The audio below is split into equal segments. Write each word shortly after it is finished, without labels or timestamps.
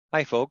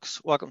Hi folks,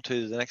 welcome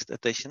to the next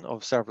edition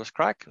of Serverless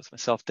Craic with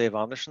myself, Dave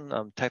Anderson.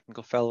 I'm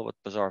Technical Fellow with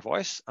Bizarre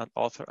Voice and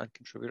author and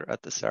contributor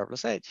at the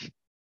Serverless Edge.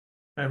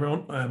 Hi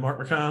everyone, I'm Mark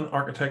McCann,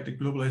 Architect at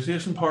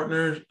Globalization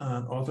Partners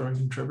and author and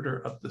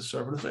contributor at the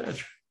Serverless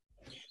Edge.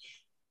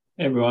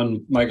 Hey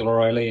everyone, Michael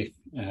O'Reilly,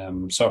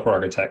 Software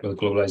Architect with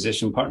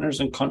Globalization Partners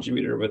and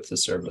contributor with the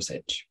Serverless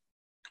Edge.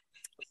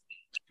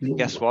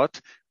 Guess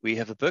what? We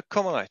have a book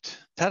coming out.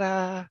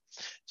 Ta-da!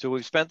 So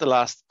we've spent the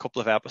last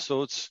couple of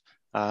episodes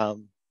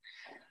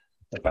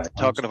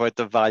talking about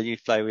the value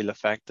flywheel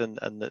effect and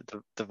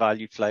the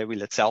value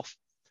flywheel itself.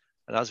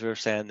 And as we were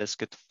saying, this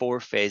got 4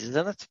 phases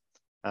in it.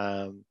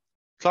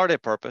 Clarity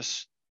of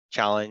purpose,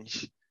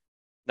 challenge,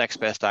 next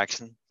best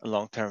action, and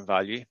long-term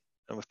value.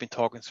 And we've been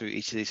talking through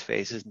each of these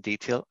phases in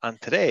detail.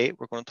 And today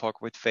we're going to talk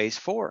about phase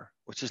 4,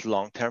 which is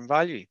long-term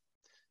value.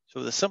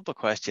 So the simple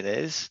question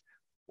is,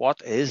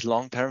 what is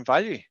long-term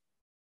value?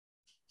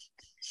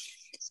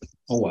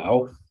 Oh,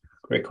 wow.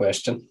 Great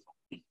question.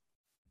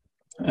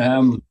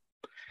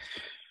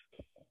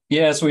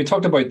 Yeah, so we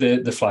talked about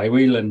the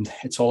flywheel, and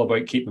it's all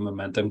about keeping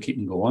momentum,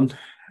 keeping going.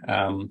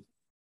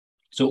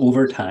 So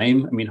over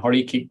time, I mean, how do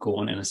you keep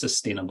going in a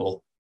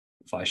sustainable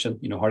fashion?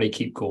 You know, how do you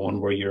keep going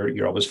where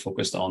you're always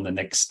focused on the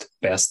next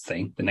best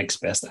thing, the next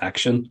best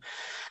action?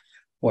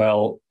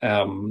 Well,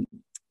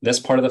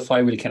 this part of the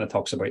flywheel kind of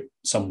talks about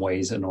some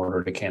ways in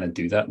order to kind of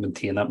do that,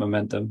 maintain that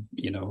momentum,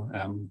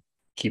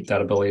 keep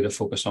that ability to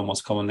focus on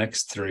what's coming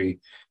next through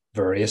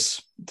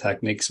various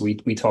techniques. We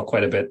talk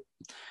quite a bit,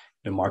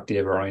 Mark,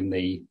 Dave, around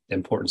the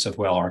importance of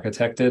well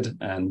architected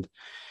and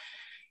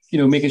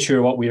making sure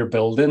what we are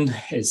building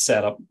is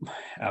set up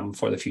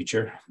for the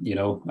future.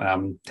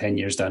 10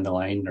 years down the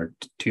line or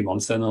 2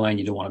 months down the line,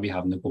 you don't want to be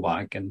having to go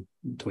back and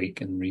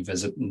tweak and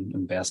revisit and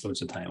invest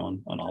loads of time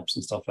on ops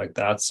and stuff like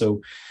that.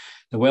 So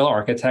the well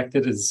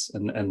architected is,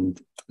 and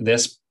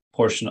this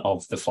portion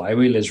of the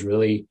flywheel is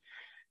really,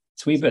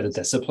 it's a wee bit of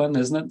discipline,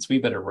 isn't it? It's a wee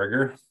bit of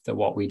rigor to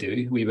what we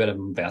do, a wee bit of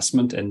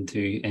investment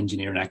into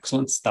engineering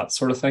excellence, that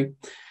sort of thing.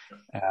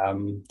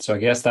 So I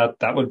guess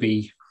that would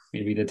be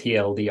maybe the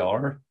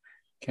TLDR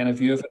kind of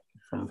view of it.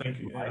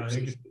 I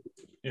think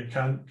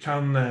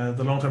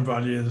the long-term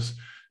value is,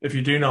 if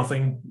you do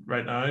nothing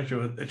right now,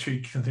 it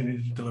should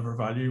continue to deliver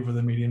value over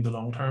the medium to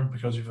long term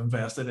because you've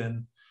invested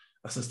in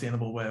a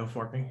sustainable way of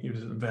working.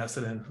 You've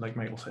invested in, like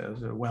Michael says,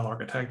 well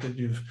architected.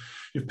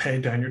 You've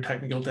paid down your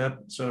technical debt,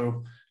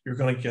 so you're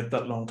going to get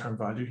that long-term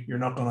value. You're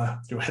not going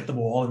to hit the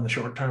wall in the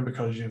short term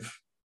because you've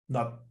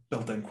not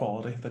built in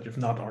quality, that you've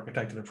not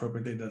architected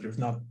appropriately, that you've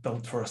not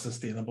built for a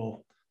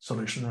sustainable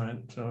solution, right?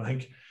 So I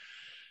think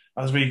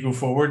as we go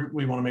forward,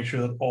 we want to make sure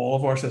that all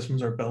of our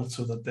systems are built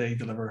so that they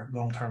deliver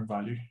long-term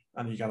value,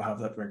 and you got to have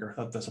that rigor,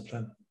 that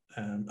discipline,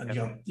 and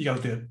you got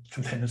to do it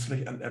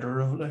continuously and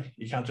iteratively.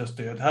 You can't just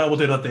do it. We'll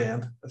do it at the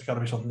end. It's got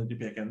to be something that you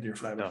bake into your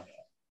flywheel. No,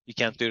 you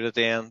can't do it at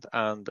the end.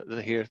 And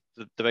the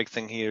big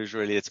thing here is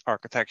really it's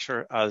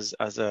architecture as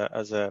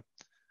a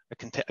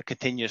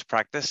continuous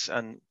practice,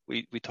 and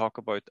we talk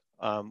about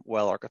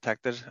well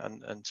architected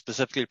and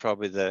specifically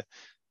probably the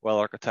well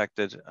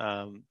architected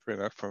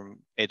framework from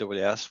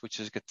AWS, which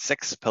has got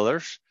 6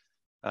 pillars.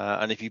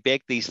 And if you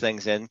bake these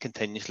things in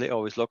continuously,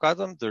 always look at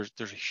them, there's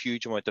a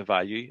huge amount of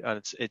value.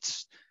 And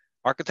it's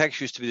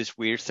architecture used to be this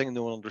weird thing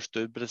no one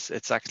understood, but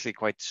it's actually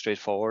quite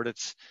straightforward.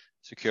 It's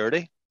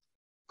security,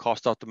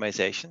 cost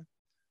optimization,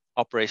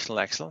 operational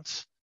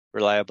excellence,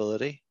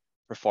 reliability,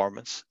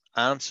 performance,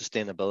 and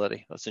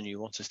sustainability. That's a new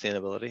one,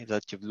 sustainability,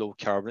 that you have low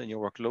carbon in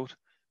your workload.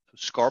 So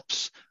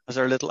SCORPS is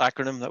our little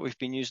acronym that we've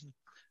been using.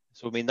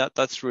 So I mean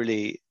that's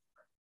really,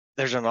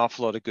 there's an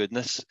awful lot of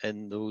goodness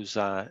in those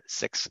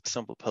 6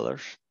 simple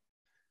pillars.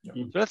 Yeah.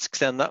 So let's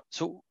extend that.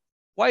 So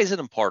why is it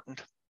important?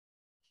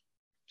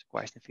 It's a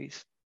question,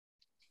 fees.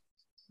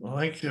 Well,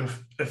 I think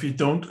if you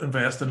don't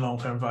invest in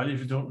long-term value,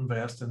 if you don't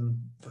invest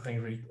in the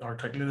things we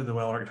articulated, the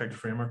well-architected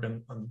framework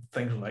and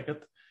things like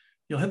it,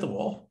 you'll hit the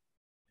wall.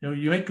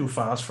 You might go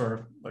fast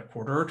for a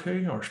quarter or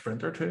two or a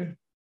sprint or two,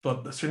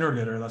 but sooner or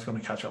later that's going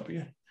to catch up with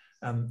you.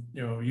 And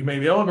you may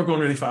be, we're going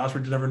really fast,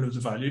 we're delivering loads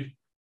of value,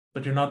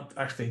 but you're not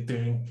actually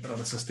doing it in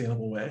a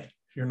sustainable way.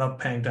 You're not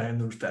paying down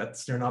those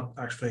debts. You're not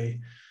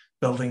actually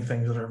building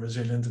things that are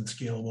resilient and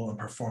scalable and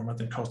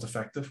performant and cost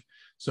effective.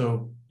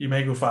 So you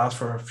may go fast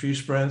for a few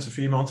sprints, a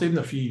few months, even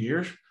a few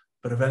years,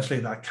 but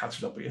eventually that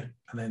catches up with you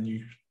and then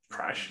you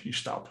crash, you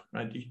stop,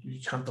 right? You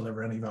can't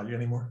deliver any value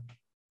anymore.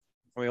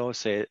 We always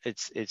say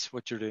it's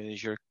what you're doing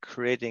is you're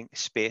creating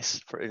space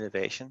for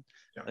innovation.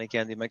 Yeah. And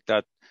again, they make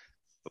that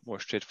a bit more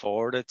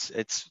straightforward.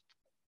 It's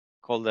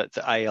called the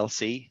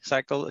ILC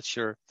cycle. It's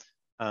your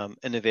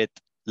innovate,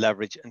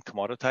 leverage, and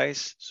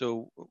commoditize.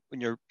 So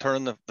when you're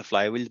turning the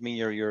flywheel, I mean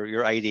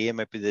your idea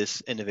might be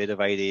this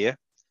innovative idea,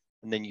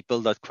 and then you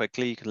build that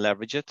quickly, you can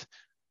leverage it.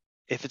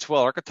 If it's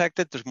well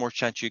architected, there's more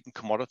chance you can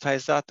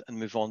commoditize that and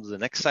move on to the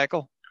next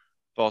cycle.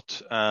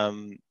 But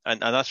and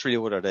that's really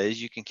what it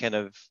is. You can kind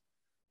of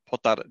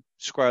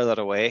square that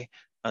away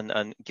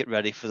and get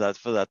ready for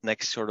that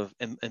next sort of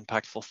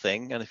impactful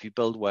thing. And if you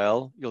build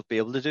well, you'll be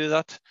able to do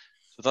that.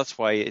 So that's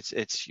why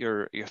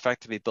you're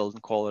effectively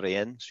building quality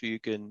in, so you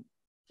can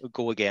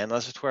go again,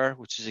 as it were,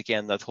 which is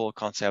again that whole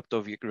concept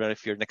of you can ready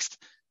for your next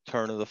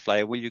turn of the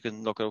flywheel. You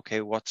can look at,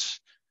 okay,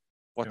 what's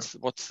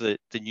the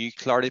new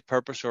clarity,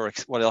 purpose, or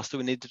what else do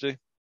we need to do?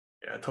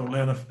 Yeah, totally.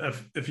 And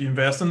if you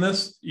invest in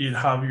this, you'd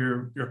have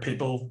your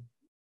people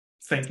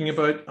thinking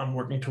about and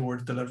working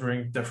towards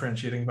delivering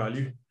differentiating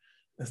value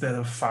instead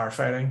of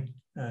firefighting,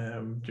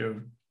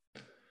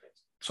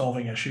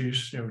 solving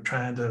issues,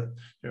 trying to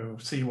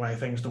see why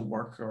things don't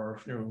work, or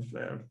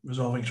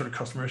resolving sort of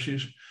customer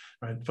issues,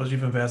 right? Because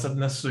you've invested in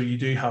this, so you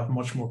do have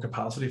much more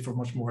capacity for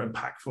much more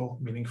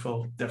impactful,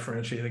 meaningful,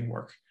 differentiating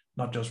work,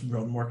 not just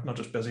run work, not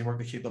just busy work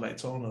to keep the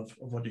lights on of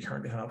what you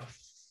currently have.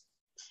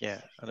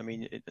 Yeah, and I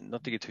mean,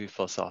 not to get too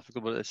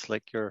philosophical, but it's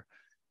like you're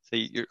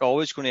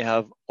always going to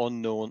have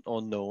unknown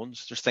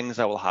unknowns. There's things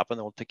that will happen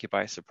that will take you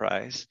by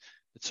surprise.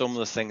 But some of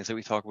the things that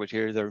we talk about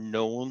here, they're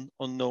known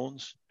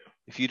unknowns.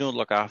 If you don't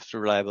look after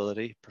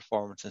reliability,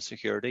 performance, and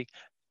security,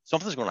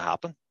 something's going to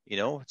happen.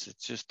 It's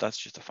just, that's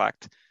just a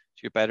fact. So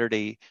you're better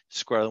to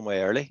square them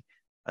away early,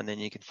 and then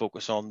you can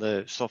focus on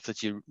the stuff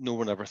that no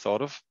one ever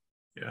thought of.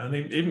 Yeah, and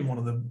even one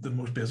of the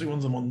most basic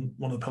ones, and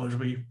one of the pillars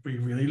we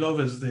really love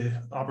is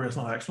the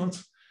operational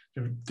excellence.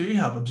 Do you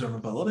have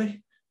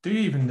observability? Do you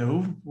even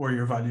know where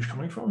your value is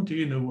coming from? Do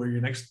you know where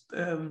your next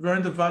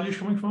round of value is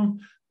coming from?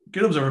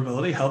 Good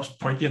observability helps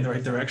point you in the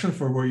right direction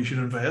for where you should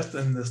invest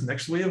in this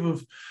next wave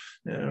of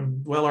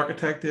well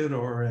architected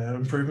or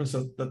improvements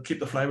that keep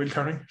the flywheel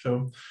turning.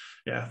 So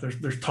yeah,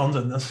 there's tons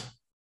in this.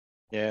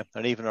 Yeah,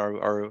 and even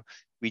our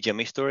wee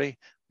Jimmy story,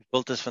 we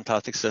built this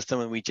fantastic system,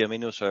 and wee Jimmy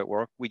knows how it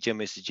works. Wee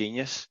Jimmy's a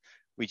genius.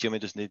 Wee Jimmy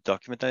doesn't need to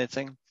document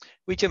anything.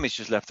 Wee Jimmy's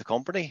just left the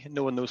company.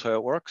 No one knows how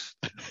it works.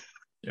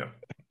 Yeah.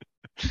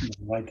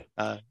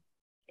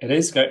 It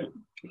is good.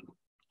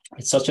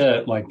 It's such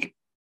a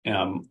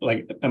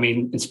I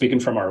mean, in speaking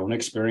from our own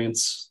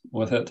experience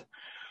with it,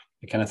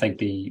 I kind of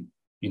think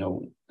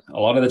a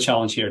lot of the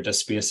challenge here at this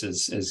space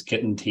is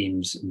getting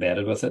teams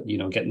embedded with it,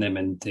 getting them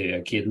into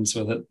a cadence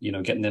with it,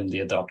 getting them to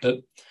adopt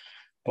it.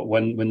 But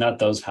when that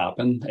does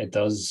happen, it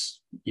does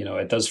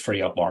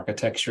free up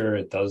architecture.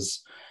 It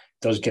does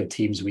give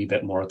teams a wee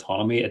bit more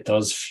autonomy. It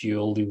does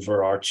fuel the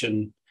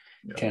overarching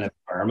kind of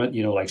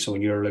environment, so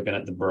when you're looking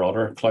at the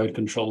broader cloud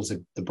controls,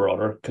 the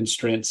broader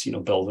constraints,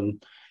 building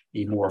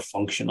a more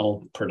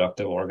functional,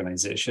 productive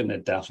organization,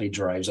 it definitely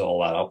drives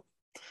all that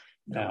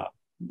up.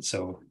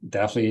 So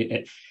definitely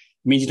it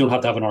means you don't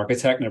have to have an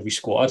architect in every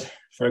squad,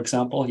 for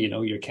example.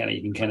 You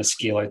can kind of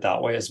scale out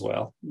that way as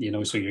well.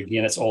 So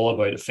it's all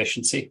about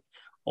efficiency,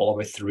 all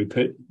about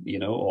throughput,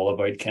 all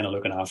about kind of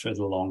looking after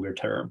the longer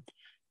term,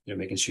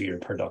 making sure you're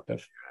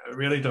productive. It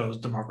really does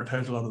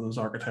democratize a lot of those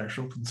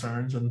architectural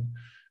concerns and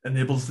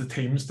enables the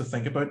teams to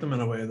think about them in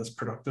a way that's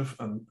productive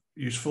and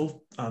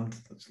useful and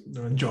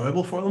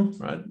enjoyable for them,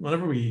 right?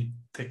 Whenever we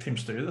take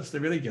teams through this, they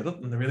really get it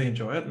and they really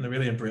enjoy it and they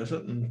really embrace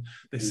it, and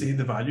they see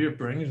the value it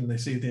brings and they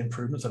see the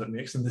improvements that it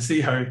makes, and they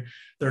see how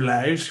their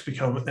lives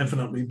become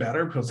infinitely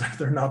better because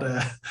they're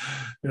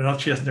not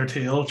chasing their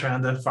tail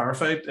trying to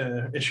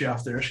firefight issue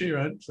after issue,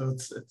 right? So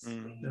it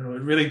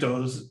really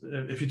does.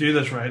 If you do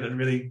this right, it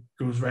really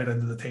goes right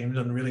into the teams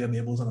and really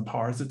enables and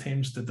empowers the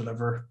teams to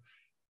deliver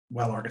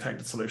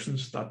well-architected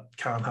solutions that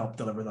can help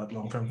deliver that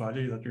long-term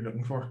value that you're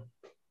looking for.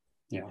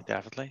 Yeah,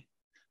 definitely.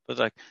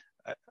 But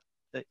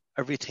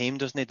every team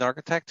doesn't need an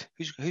architect.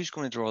 Who's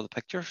going to draw the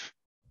pictures?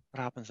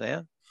 What happens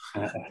then?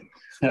 The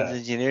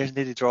engineers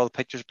need to draw the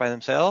pictures by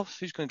themselves.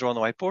 Who's going to draw on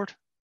the whiteboard?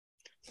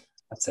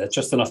 That's it.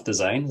 Just enough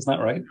design, isn't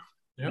that right?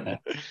 Yeah.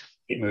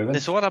 Keep moving.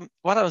 So what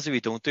happens if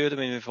we don't do it? I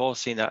mean, we've all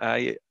seen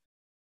that.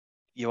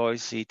 You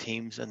always see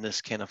teams in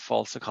this kind of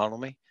false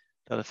economy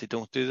that if they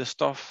don't do this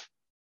stuff,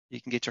 you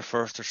can get your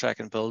first or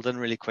second build in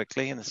really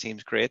quickly and it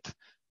seems great, but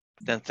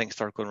then things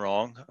start going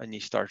wrong and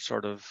you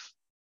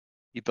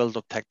build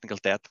up technical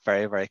debt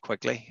very, very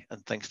quickly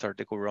and things start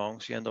to go wrong.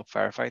 So you end up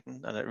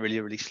firefighting and it really,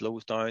 really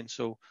slows down.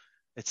 So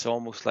it's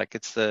almost like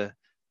it's the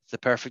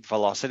perfect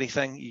velocity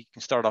thing. You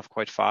can start off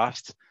quite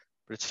fast,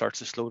 but it starts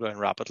to slow down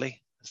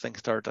rapidly as things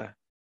start to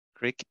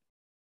creak.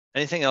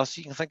 Anything else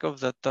you can think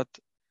of that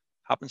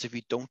happens if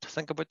you don't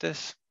think about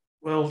this?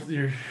 Well,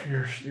 your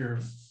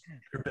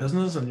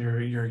business and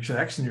your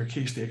execs and your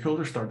key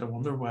stakeholders start to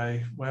wonder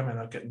why am I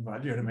not getting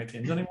value out of my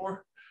teams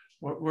anymore?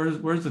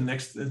 Where's the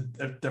next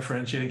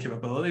differentiating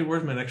capability?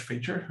 Where's my next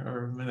feature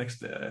or my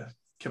next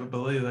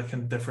capability that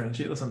can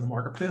differentiate us in the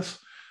marketplace?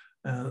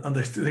 And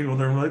they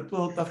wonder, like,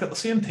 well, I've got the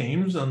same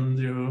teams and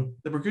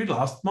they were good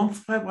last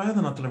month. Why are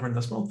they not delivering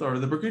this month? Or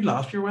they were good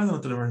last year. Why are they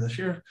not delivering this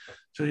year?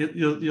 So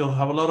you'll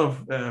have a lot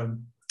of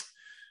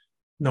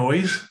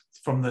noise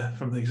from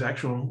the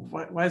execs.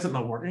 Why is it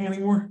not working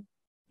anymore?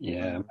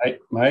 Yeah,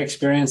 my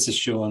experience is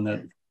showing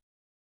that,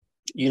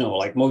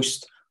 like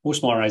most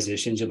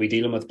modernizations, you'll be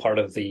dealing with part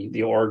of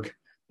the org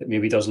that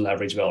maybe doesn't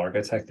leverage well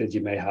architected. You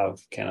may have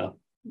kind of,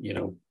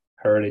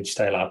 heritage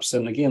style apps.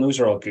 And again, those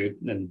are all good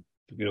and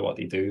good at what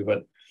they do.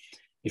 But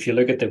if you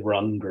look at the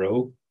run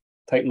grow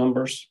type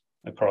numbers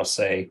across,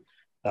 say,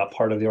 that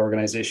part of the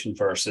organization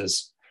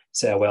versus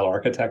say, a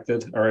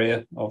well-architected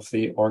area of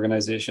the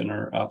organization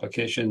or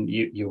application,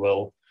 you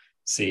will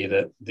see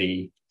that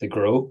the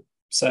grow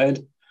side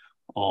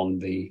on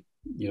the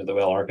the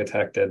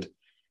well-architected,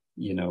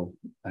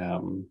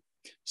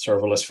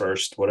 serverless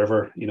first,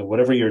 whatever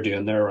you're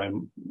doing there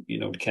around,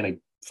 to kind of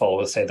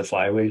follow, say, the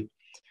flywheel,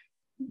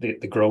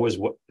 the grow is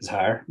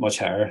higher, much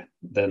higher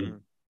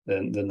than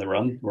the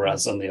run.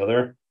 Whereas on the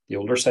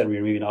older side,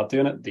 we're really not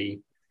doing it. The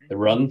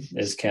run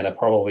is kind of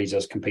probably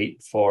just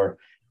compete for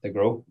the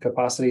grow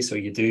capacity. So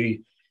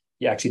you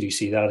actually do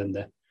see that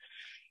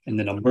in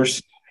the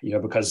numbers,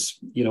 because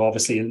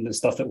obviously in the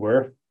stuff that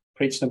we're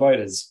preaching about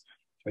is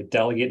about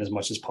delegating as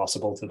much as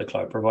possible to the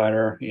cloud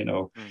provider,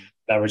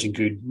 leveraging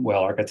good,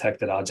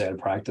 well-architected agile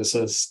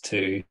practices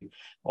to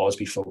always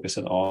be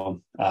focusing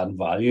on adding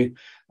value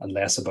and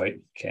less about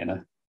kind of,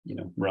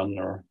 run,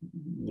 or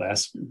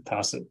less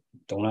tasks that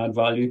don't add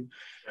value.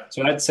 Yeah.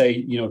 So I'd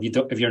say,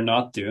 if you're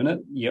not doing it,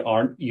 you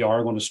are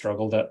going to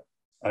struggle to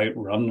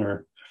outrun,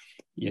 or,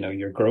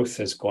 your growth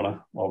is going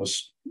to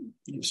always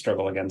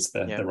struggle against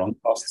the run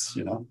costs,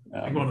 one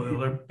of the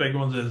other big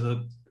ones is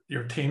that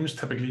your teams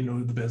typically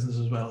know the business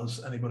as well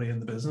as anybody in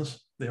the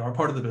business. They are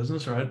part of the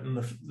business, right? And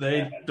if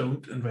they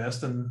don't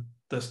invest in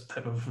this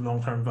type of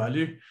long-term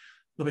value,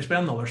 they'll be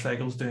spending other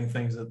cycles doing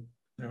things that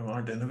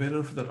aren't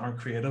innovative, that aren't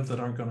creative, that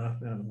aren't going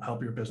to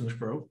help your business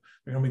grow.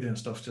 You're going to be doing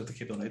stuff just to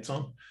keep the lights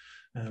on.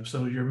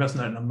 So you're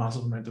missing out on a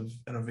massive amount of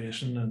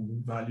innovation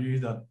and value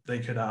that they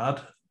could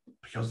add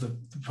because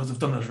they've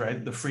done this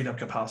right. They've freed up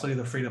capacity,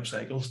 they've freed up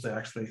cycles to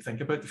actually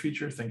think about the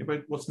future, think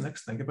about what's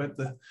next, think about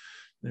the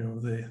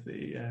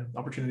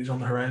opportunities on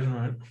the horizon,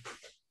 right?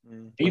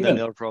 And then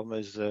the other problem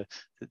is the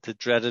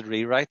dreaded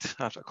rewrite.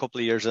 After a couple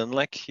of years in,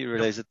 you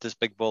realize that this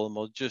big ball of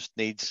mud just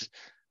needs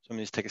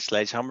somebody to take a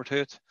sledgehammer to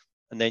it,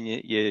 and then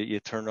you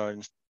turn around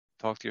and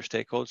talk to your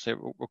stakeholders. Say,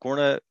 we're going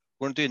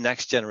to do a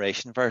next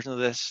generation version of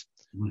this.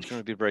 It's going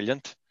to be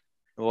brilliant.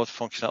 What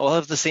functionality? We'll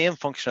have the same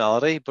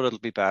functionality, but it'll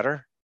be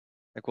better.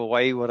 Well,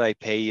 why would I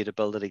pay you to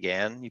build it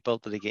again? You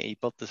built it again. You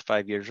built this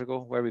 5 years ago.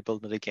 Why are we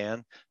building it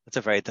again? It's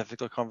a very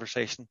difficult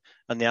conversation.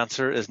 And the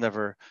answer is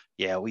never,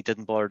 we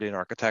didn't bother doing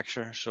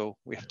architecture, so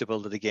we have to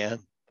build it again.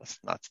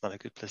 That's not a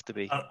good place to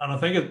be. And I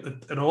think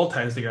it all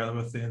ties together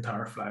with the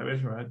entire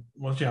flywheel, right?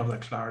 Once you have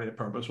that clarity of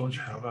purpose, once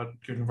you have that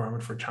good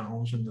environment for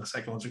challenge and the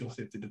psychological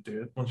safety to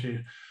do it, once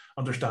you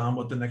understand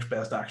what the next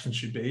best action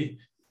should be,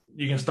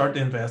 you can start to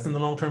invest in the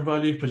long-term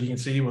value, because you can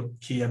see what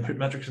key input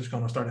metrics is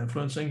going to start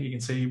influencing. You can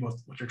see what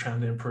you're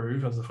trying to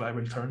improve as the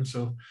flywheel turns.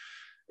 So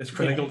it's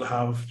critical to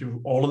have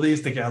all of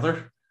these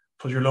together,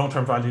 because your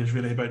long-term value is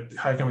really about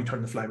how can we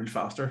turn the flywheel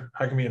faster?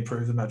 How can we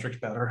improve the metrics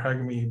better? How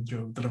can we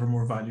deliver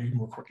more value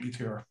more quickly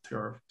to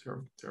our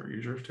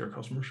users, to our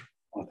customers?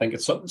 I think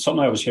it's something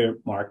I was here,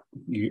 Mark,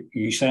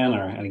 you saying,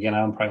 and again,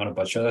 I'm probably going to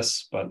butcher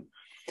this, but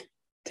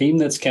team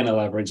that's kind of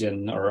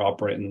leveraging or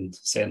operating,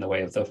 say, in the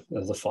way of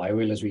the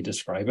flywheel as we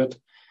describe it,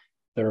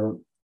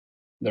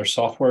 their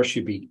software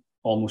should be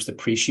almost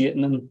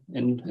appreciating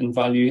in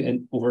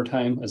value over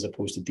time, as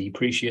opposed to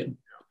depreciating.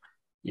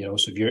 So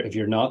if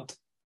you're not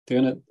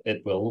doing it,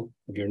 it will.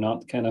 If you're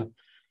not kind of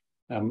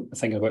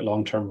thinking about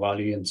long-term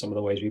value in some of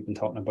the ways we've been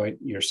talking about,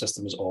 your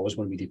system is always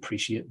going to be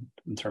depreciating,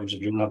 in terms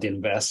of you don't have to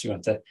invest, you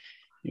have to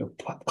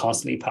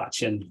constantly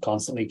patching,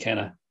 constantly kind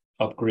of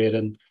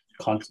upgrading,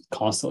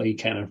 constantly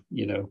kind of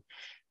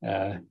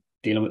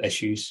dealing with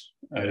issues,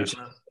 outages,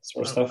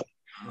 sort of stuff.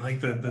 I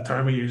think the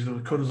term we use, the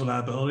code is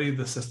reliability,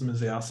 the system is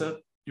the asset.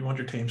 You want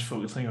your teams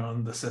focusing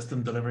on the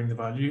system delivering the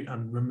value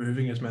and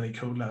removing as many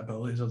code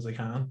liabilities as they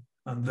can.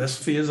 And this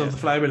phase of the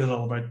flywheel is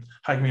all about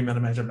how can we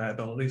minimize our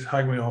liabilities, how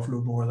can we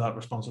offload more of that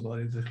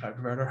responsibility to the cloud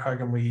provider, how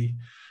can we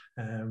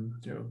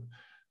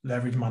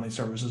leverage managed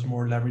services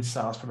more, leverage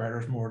SaaS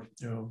providers more,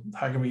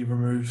 how can we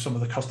remove some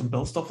of the custom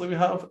built stuff that we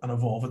have and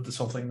evolve it to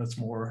something that's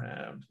more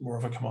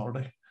of a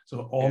commodity.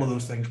 So all of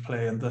those things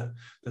play into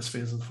this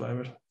phase of the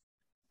flywheel.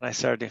 I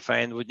certainly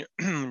find when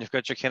you've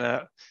got your kind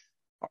of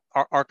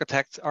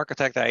architect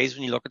eyes,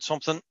 when you look at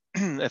something,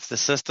 if the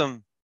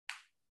system,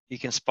 you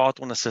can spot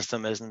when a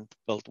system isn't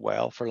built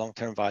well for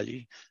long-term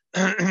value.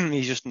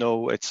 You just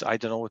know it's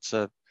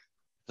the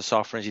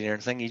software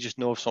engineering thing. You just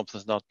know if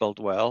something's not built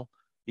well.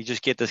 You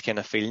just get this kind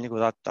of feeling. You go,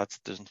 that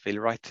doesn't feel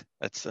right.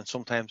 And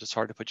sometimes it's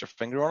hard to put your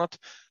finger on it,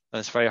 and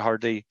it's very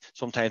hard to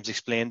sometimes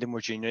explain to more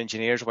junior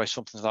engineers why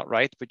something's not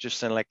right. But just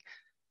saying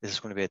this is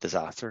going to be a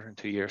disaster in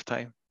 2 years'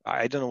 time.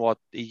 I don't know what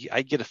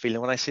I get a feeling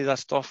when I see that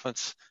stuff.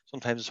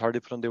 Sometimes it's hard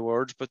to put into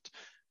words, but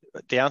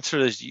the answer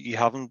is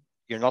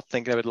you're not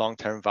thinking about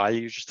long-term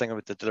value. You're just thinking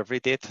about the delivery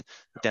date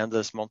at the end of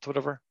this month,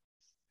 whatever.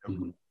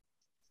 Mm-hmm.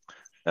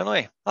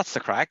 Anyway, that's the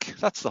crack.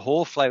 That's the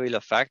whole flywheel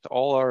effect.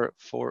 All our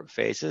 4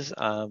 phases.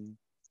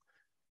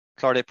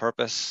 Clarity,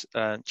 purpose,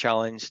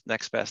 challenge,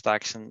 next best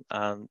action,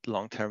 and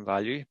long-term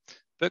value.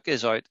 Book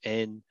is out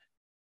in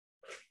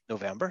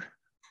November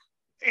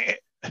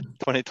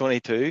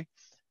 2022.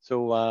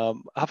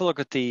 So have a look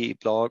at the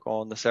blog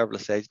on the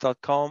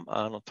serverlesssedge.com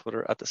and on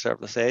Twitter at the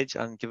Serverless Edge,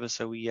 and give us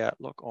a wee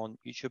look on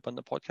YouTube and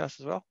the podcast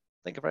as well.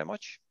 Thank you very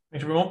much.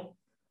 Thanks, everyone.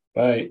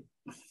 Bye.